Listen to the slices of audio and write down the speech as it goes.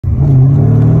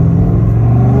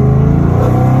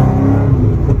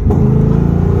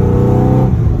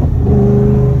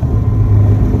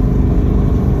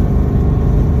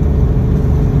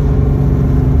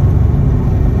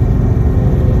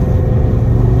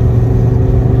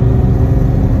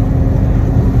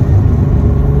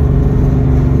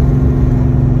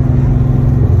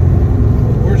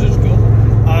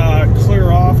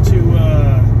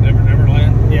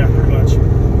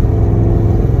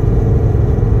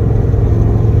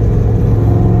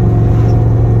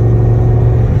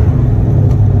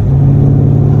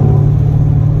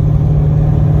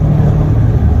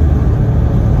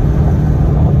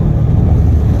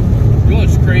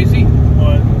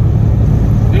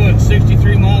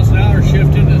gear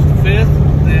shifted is the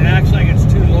 5th, and it acts like it's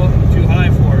too low, too high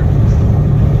for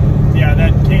it. Yeah,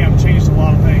 that cam changed a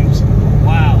lot of things.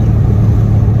 Wow.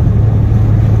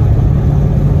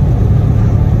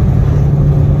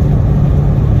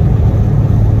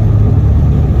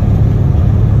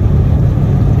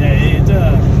 Yeah,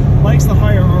 it likes the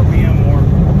higher RPM more.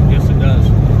 Yes, it does.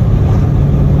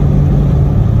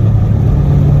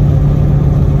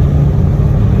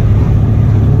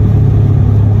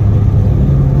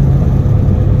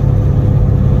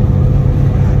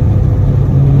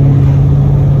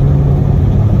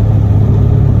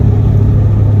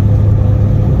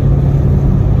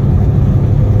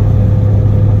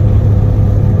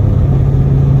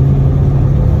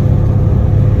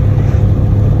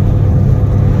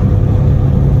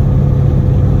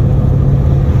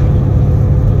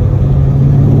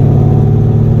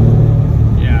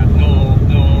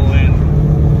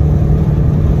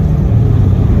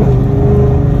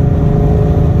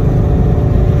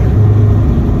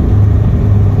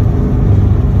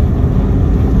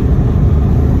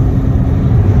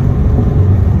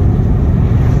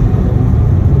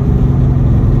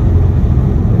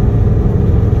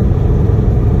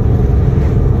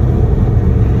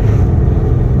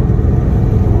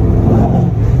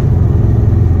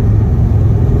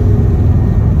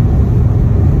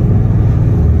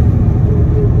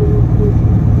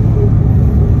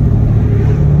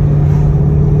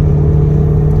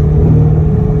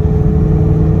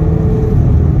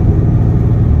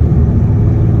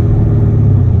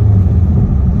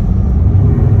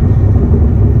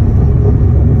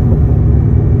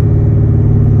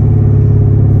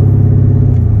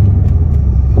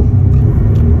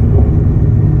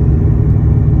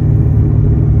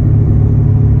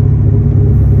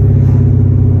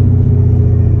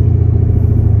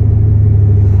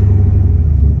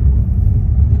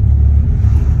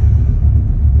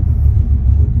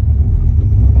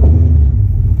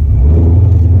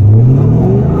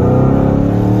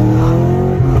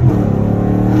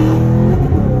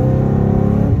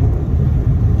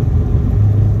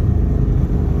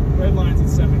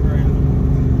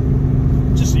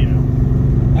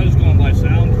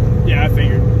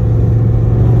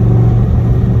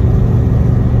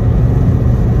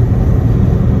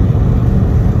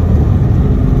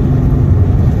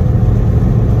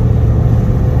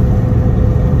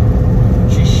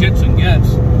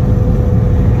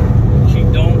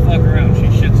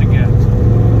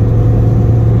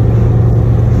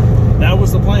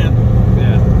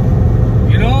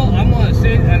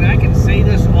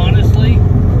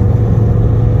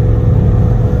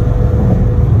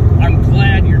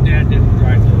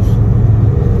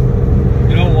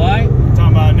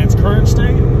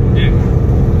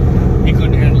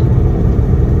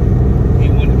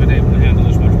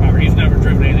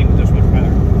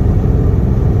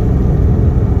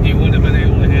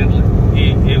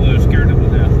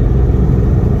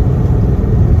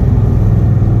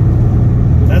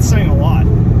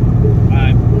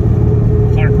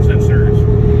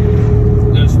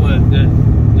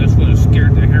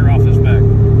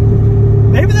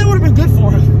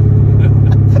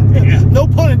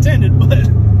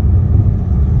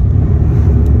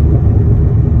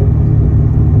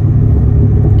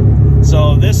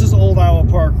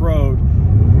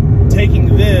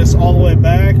 All the way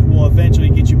back will eventually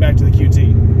get you back to the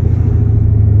QT.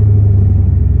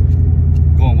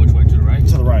 Going which way? To the right?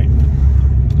 To the right.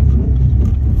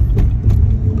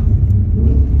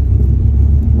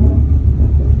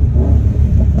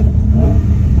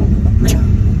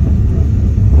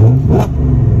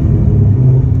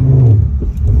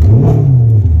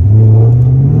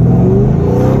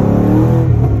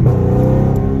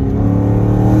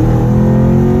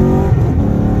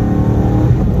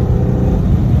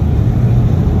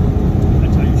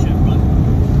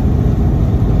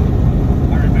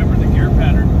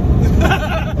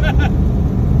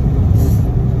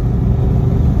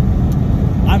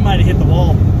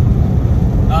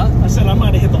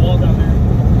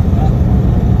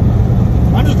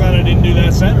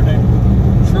 Saturday.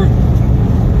 True.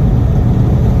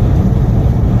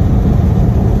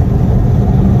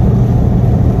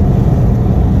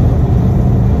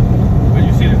 But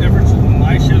you see the difference in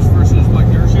my shifts versus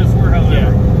what your shifts were? How's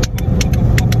that?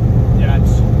 Yeah,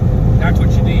 that's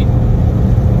what you need.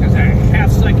 Because that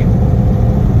half second,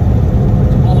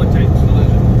 that's all it takes to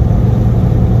lose it.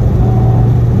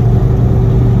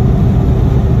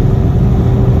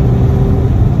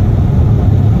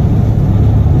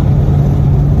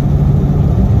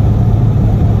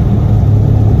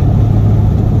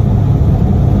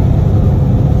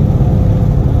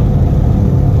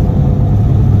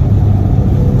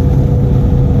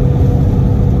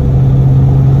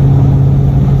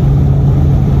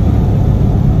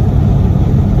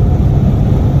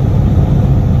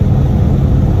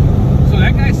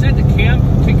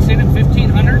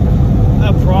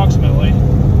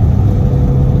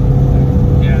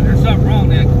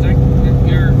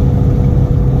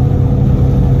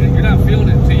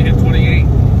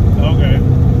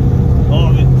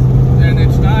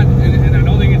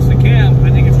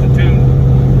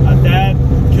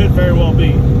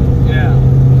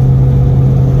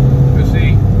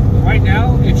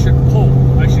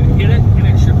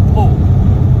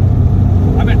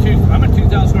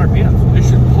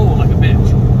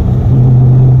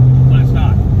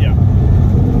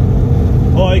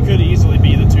 Well, it could easily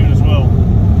be the tune as well.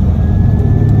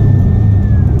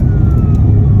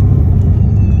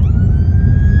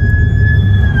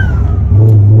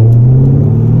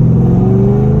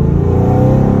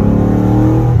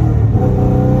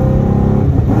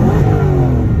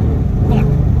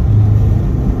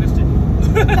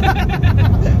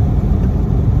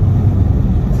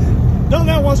 Done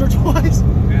that once or twice.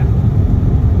 Yeah.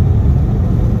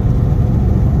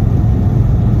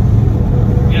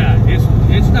 Yeah,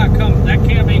 it's not coming. That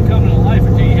cam ain't coming to life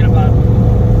until you hit about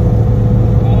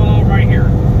right here,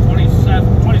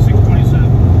 27, 26,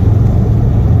 27.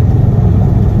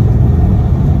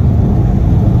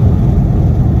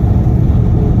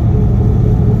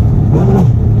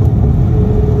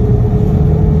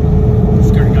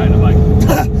 Scared a guy in the bike.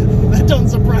 That doesn't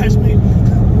surprise me.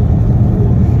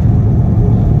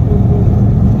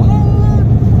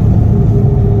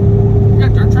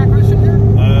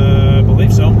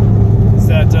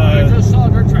 I just saw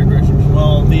dirt track racers.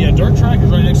 Well, the dirt track is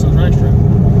right next to the drag strip.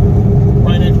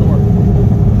 Right next door.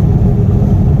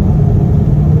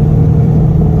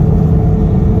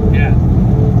 Yeah.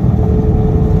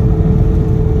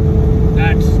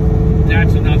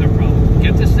 That's another problem.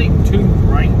 Get this thing tuned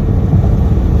right.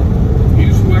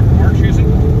 Use whoever Mark's using.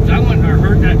 Because I went and I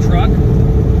heard that truck.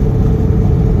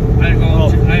 I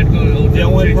had to go to the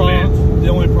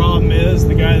only problem is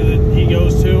the guy that he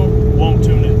goes to won't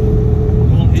tune it.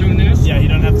 Yeah, he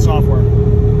doesn't have the software.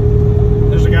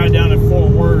 There's a guy down in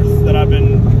Fort Worth that I've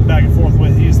been back and forth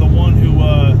with. He's the one who,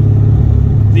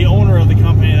 the owner of the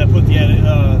company that put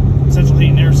the central heat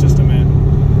and air system in.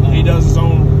 He does his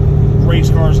own race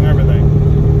cars and everything.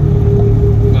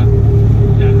 But,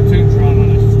 yeah, the tune drum on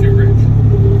this is too rich.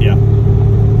 Yeah.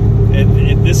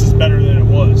 This is better than it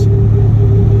was.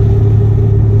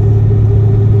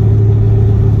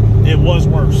 It was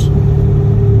worse.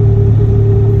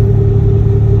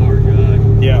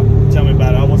 Yeah, tell me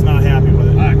about it. I was not happy with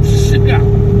it. Yeah,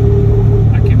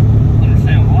 I can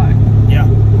understand why. Yeah.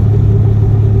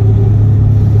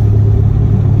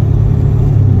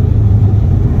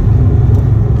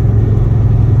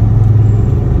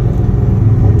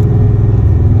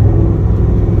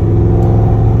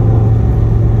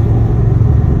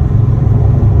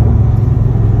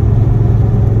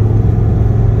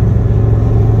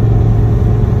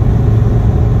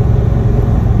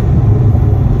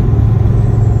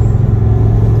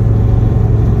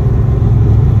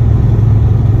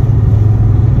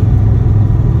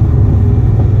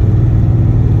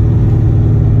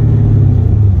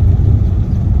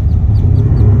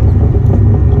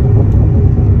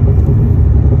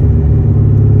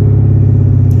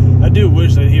 I do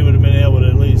wish that he would have been able to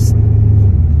at least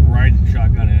ride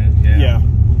shotgun in it. Yeah. Yeah.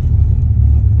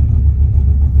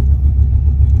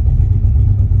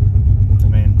 I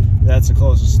mean, that's the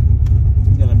closest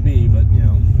it's gonna be, but you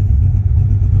know.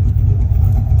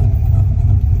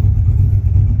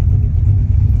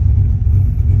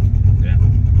 Yeah.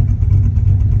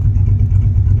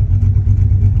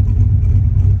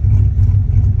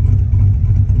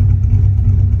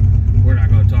 We're not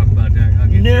going to talk about that. I'll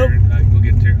get Nope. I'll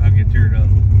get teared up.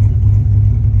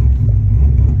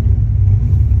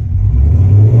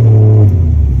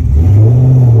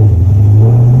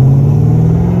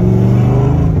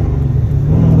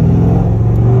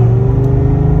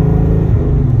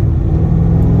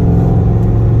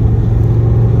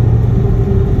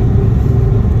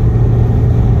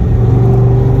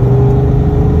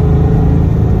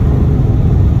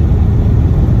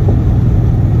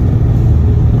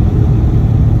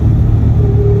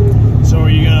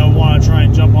 Try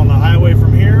and jump on the highway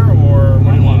from here, or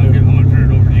what do you want to do? I'm going to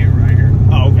turn it over to you right here.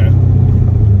 Oh, okay.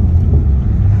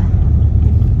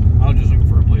 I'll just look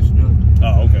for a place to do it.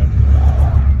 Oh, okay.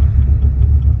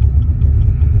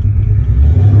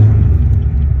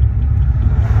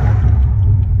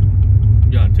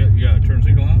 You got a turn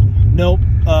signal on? Nope.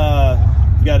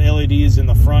 You got LEDs in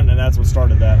the front, and that's what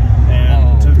started that.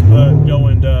 And to go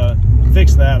and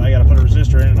fix that, I got to put a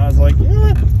resistor in, and I was like,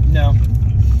 yeah, no.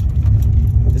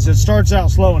 It starts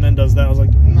out slow and then does that. I was like,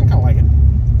 I kind of like it.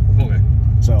 Okay.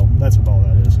 So that's what all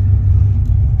that is.